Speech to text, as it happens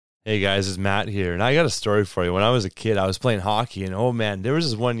Hey guys, it's Matt here, and I got a story for you. When I was a kid, I was playing hockey, and oh man, there was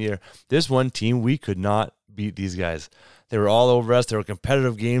this one year, this one team, we could not beat these guys. They were all over us. They were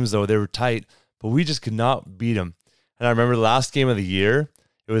competitive games, though. They were tight, but we just could not beat them. And I remember the last game of the year,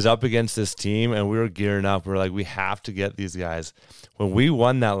 it was up against this team, and we were gearing up. We were like, we have to get these guys. When we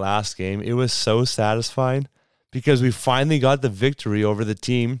won that last game, it was so satisfying because we finally got the victory over the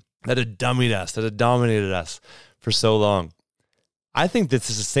team that had dummied us, that had dominated us for so long. I think this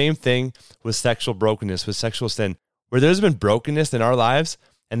is the same thing with sexual brokenness, with sexual sin, where there's been brokenness in our lives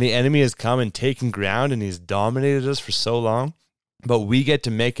and the enemy has come and taken ground and he's dominated us for so long, but we get to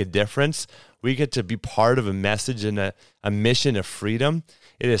make a difference. We get to be part of a message and a mission of freedom.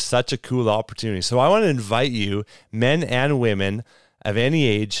 It is such a cool opportunity. So I want to invite you, men and women of any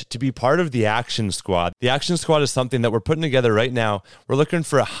age, to be part of the Action Squad. The Action Squad is something that we're putting together right now. We're looking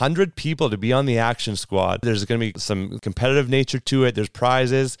for 100 people to be on the Action Squad. There's going to be some competitive nature to it. There's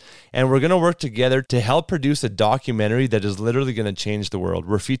prizes, and we're going to work together to help produce a documentary that is literally going to change the world.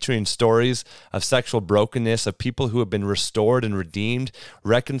 We're featuring stories of sexual brokenness, of people who have been restored and redeemed,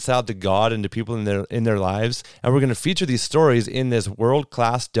 reconciled to God and to people in their lives. And we're going to feature these stories in this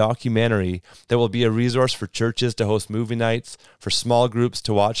world-class documentary that will be a resource for churches to host movie nights, for small groups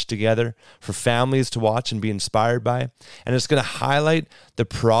to watch together, for families to watch and be inspired by. And it's going to highlight the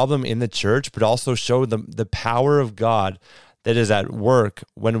problem in the church, but also show the power of God that is at work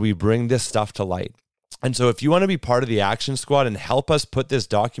when we bring this stuff to light. And so if you want to be part of the Action Squad and help us put this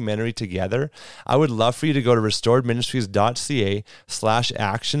documentary together, I would love for you to go to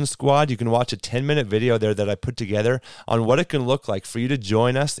restoredministries.ca/action squad. You can watch a 10-minute video there that I put together on what it can look like for you to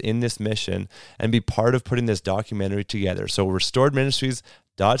join us in this mission and be part of putting this documentary together. So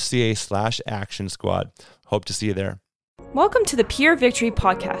restoredministries.ca/action squad. Hope to see you there. Welcome to the Pure Victory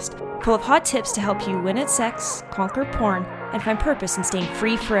Podcast, full of hot tips to help you win at sex, conquer porn, and find purpose in staying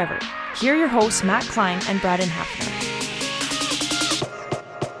free forever. Here are your hosts, Matt Klein and Braden Hafner.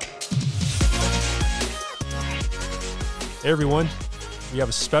 Hey everyone, we have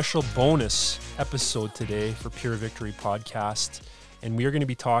a special bonus episode today for Pure Victory Podcast, and we are going to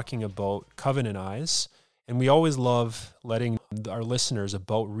be talking about Covenant Eyes. And we always love letting our listeners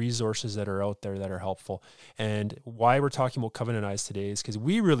about resources that are out there that are helpful. And why we're talking about Covenant Eyes today is because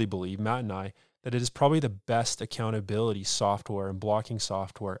we really believe, Matt and I, that it is probably the best accountability software and blocking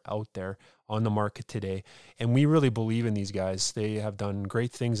software out there on the market today. And we really believe in these guys. They have done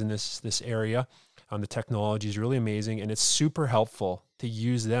great things in this area. The technology is really amazing, and it's super helpful to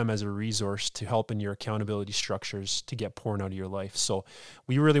use them as a resource to help in your accountability structures to get porn out of your life. So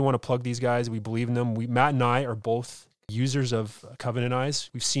we really want to plug these guys. We believe in them. Matt and I are both users of Covenant Eyes.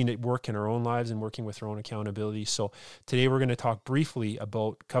 We've seen it work in our own lives and working with our own accountability. So today we're going to talk briefly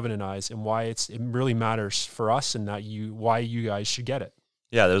about Covenant Eyes and why it really matters for us and why you guys should get it.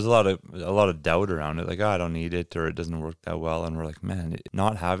 Yeah, there's a lot of doubt around it. Like, I don't need it, or it doesn't work that well. And we're like, man,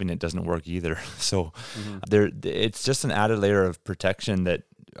 not having it doesn't work either. So it's just an added layer of protection that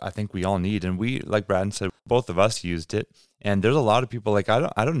I think we all need. And we, like Braden said, both of us used it. And there's a lot of people, like, I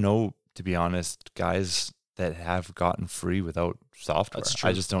don't know, to be honest, guys that have gotten free without software.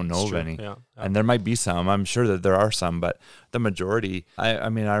 I just don't know of any. Yeah. And there might be some. I'm sure that there are some, but the majority, I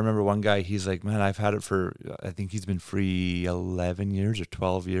mean, I remember one guy, he's like, man, I've had it for, I think he's been free 11 years or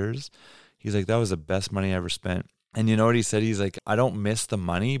 12 years. He's like, that was the best money I ever spent. And you know what he said? He's like, I don't miss the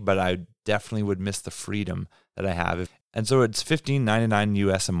money, but I definitely would miss the freedom that I have. And so it's $15.99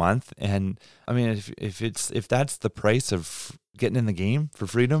 US a month. And I mean, if that's the price of getting in the game for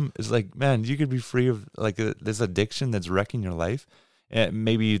freedom, it's like, man, you could be free of like this addiction that's wrecking your life. And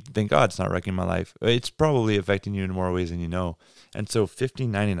maybe you think, oh, it's not wrecking my life. It's probably affecting you in more ways than you know. And so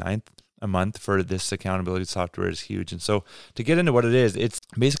 $15.99 a month for this accountability software is huge. And so to get into what it is, it's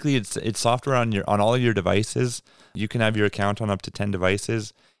basically software on all of your devices. You can have your account on up to 10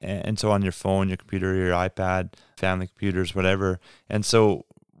 devices. And so on your phone, your computer, your iPad, family computers, whatever. And so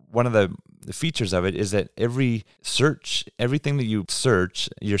one of the features of it is that everything that you search,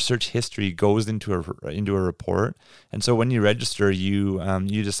 your search history goes into a report. And so when you register, you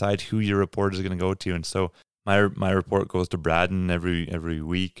decide who your report is going to go to. And so my report goes to Braden every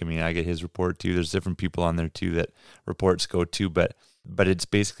week. I mean, I get his report too. There's different people on there too that reports go to, but it's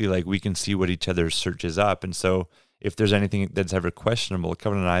basically like we can see what each other searches up. And so if there's anything that's ever questionable,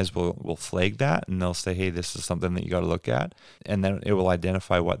 Covenant Eyes will flag that, and they'll say, hey, this is something that you got to look at, and then it will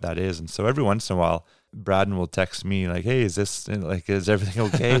identify what that is. And so every once in a while, Braden will text me like, hey, is everything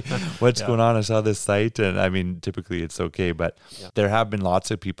okay? What's going on? I saw this site. And I mean, typically it's okay, but there have been lots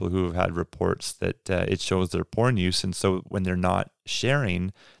of people who have had reports that it shows their porn use. And so when they're not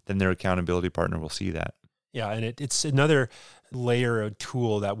sharing, then their accountability partner will see that. Yeah, and it's another layer of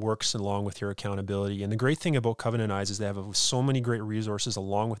tool that works along with your accountability. And the great thing about Covenant Eyes is they have so many great resources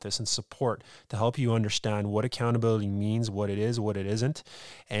along with this and support to help you understand what accountability means, what it is, what it isn't.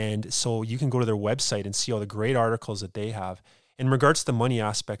 And so you can go to their website and see all the great articles that they have. In regards to the money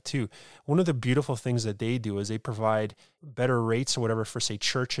aspect too, one of the beautiful things that they do is they provide better rates or whatever for, say,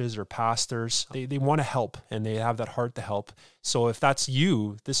 churches or pastors. They want to help, and they have that heart to help. So if that's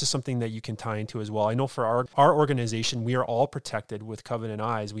you, this is something that you can tie into as well. I know for our organization, we are all protected with Covenant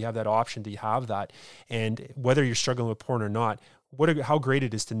Eyes. We have that option to have that. And whether you're struggling with porn or not, how great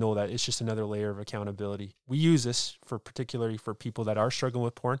it is to know that it's just another layer of accountability. We use this particularly for people that are struggling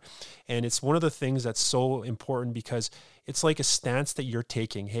with porn. And it's one of the things that's so important because it's like a stance that you're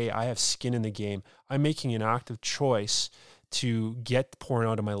taking. Hey, I have skin in the game. I'm making an active choice to get porn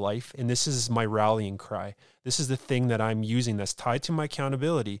out of my life. And this is my rallying cry. This is the thing that I'm using that's tied to my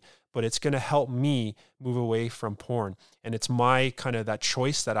accountability, but it's going to help me move away from porn. And it's my kind of that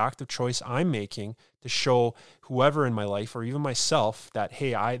choice, that active choice I'm making to show whoever in my life or even myself that,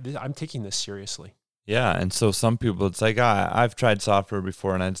 hey, I'm taking this seriously. Yeah. And so some people, it's like, I've tried software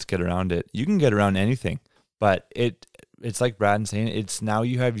before and I just get around it. You can get around anything, but it's like Brad saying, it's now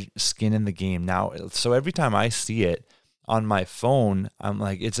you have skin in the game now. So every time I see it on my phone, I'm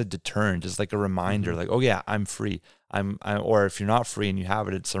like, it's a deterrent. It's like a reminder, like, oh yeah, I'm free. Or if you're not free and you have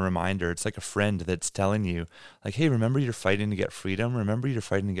it, it's a reminder. It's like a friend that's telling you like, hey, remember you're fighting to get freedom. Remember you're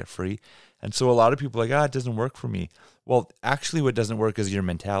fighting to get free. And so a lot of people are like, it doesn't work for me. Well, actually what doesn't work is your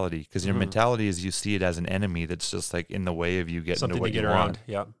mentality, because your mentality is you see it as an enemy that's just like in the way of you getting something to what to get you around. want.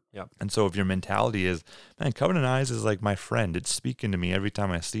 Yep. Yep. And so if your mentality is, man, Covenant Eyes is like my friend. It's speaking to me every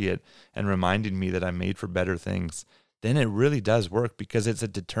time I see it and reminding me that I'm made for better things. Then it really does work, because it's a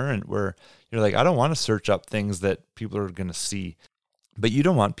deterrent where you're like, I don't want to search up things that people are going to see, but you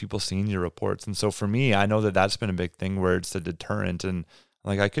don't want people seeing your reports. And so for me, I know that that's been a big thing where it's a deterrent, and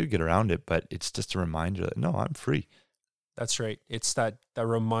like I could get around it, but it's just a reminder that no, I'm free. That's right. It's that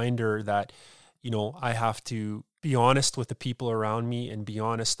reminder that, I have to be honest with the people around me and be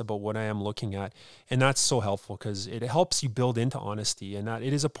honest about what I am looking at. And that's so helpful because it helps you build into honesty, and that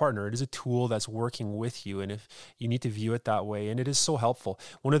it is a partner. It is a tool that's working with you. And if you need to view it that way, and it is so helpful.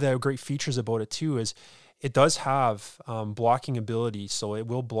 One of the great features about it too is it does have blocking ability. So it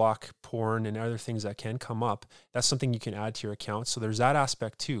will block porn and other things that can come up. That's something you can add to your account. So there's that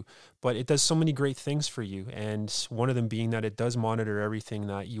aspect too, but it does so many great things for you. And one of them being that it does monitor everything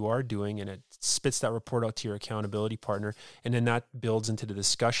that you are doing, and it spits that report out to your accountability partner. And then that builds into the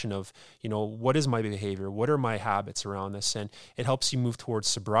discussion of, what is my behavior? What are my habits around this? And it helps you move towards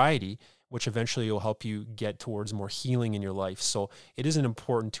sobriety, which eventually will help you get towards more healing in your life. So it is an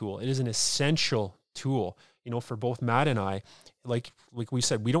important tool. It is an essential tool, for both Matt and I. Like we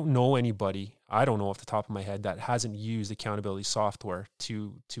said, we don't know anybody, I don't know off the top of my head, that hasn't used accountability software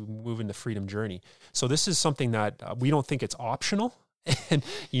to move in the freedom journey. So this is something that we don't think it's optional, and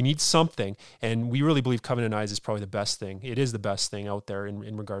you need something. And we really believe Covenant Eyes is probably the best thing. It is the best thing out there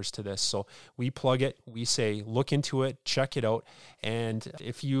in regards to this. So we plug it, we say, look into it, check it out. And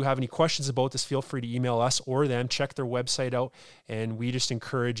if you have any questions about this, feel free to email us or them, check their website out. And we just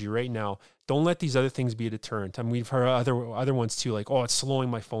encourage you right now, don't let these other things be a deterrent. I mean, we've heard other ones too, like, it's slowing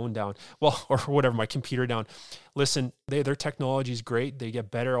my phone down. Well, or whatever, my computer down. Listen, their technology is great. They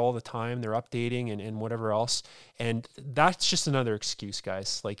get better all the time. They're updating and whatever else. And that's just another excuse,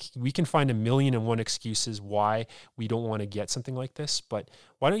 guys. Like, we can find 1,000,001 excuses why we don't want to get something like this. But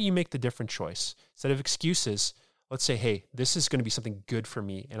why don't you make the different choice? Instead of excuses, let's say, hey, this is going to be something good for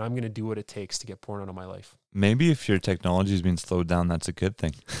me, and I'm going to do what it takes to get porn out of my life. Maybe if your technology is being slowed down, that's a good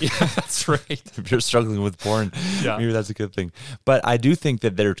thing. Yeah, that's right. If you're struggling with porn, maybe that's a good thing. But I do think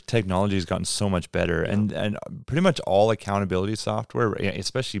that their technology has gotten so much better, and pretty much all accountability software,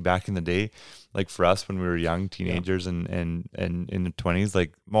 especially back in the day, like for us when we were young teenagers and in the 20s,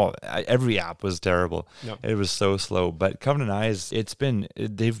 like every app was terrible. Yep. It was so slow. But Covenant Eyes,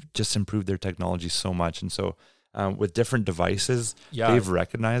 they've just improved their technology so much, and so. With different devices, they've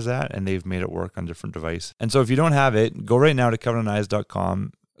recognized that and they've made it work on different devices. And so if you don't have it, go right now to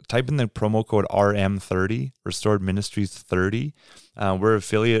covenanteyes.com, type in the promo code RM30, Restored Ministries 30. We're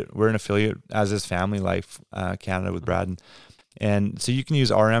an affiliate, as is Family Life Canada with Brad. And so you can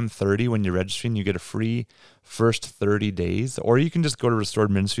use RM30 when you're registering. You get a free first 30 days, or you can just go to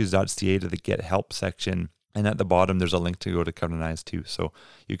restoredministries.ca to the Get Help section. And at the bottom, there's a link to go to Covenant Eyes too. So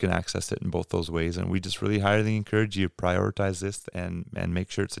you can access it in both those ways. And we just really highly encourage you to prioritize this and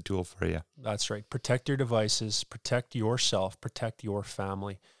make sure it's a tool for you. That's right. Protect your devices, protect yourself, protect your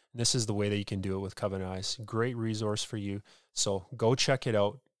family. And this is the way that you can do it with Covenant Eyes. Great resource for you. So go check it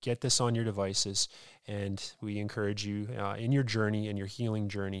out. get this on your devices, and we encourage you in your journey, in your healing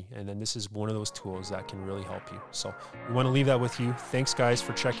journey. And then this is one of those tools that can really help you. So we want to leave that with you. Thanks, guys,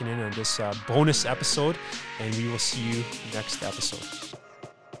 for checking in on this bonus episode, and we will see you next episode.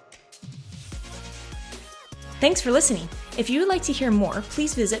 Thanks for listening. If you would like to hear more,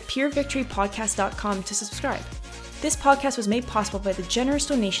 please visit purevictorypodcast.com to subscribe. This podcast was made possible by the generous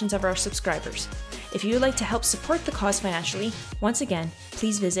donations of our subscribers. If you would like to help support the cause financially, once again,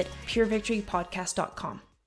 please visit purevictorypodcast.com.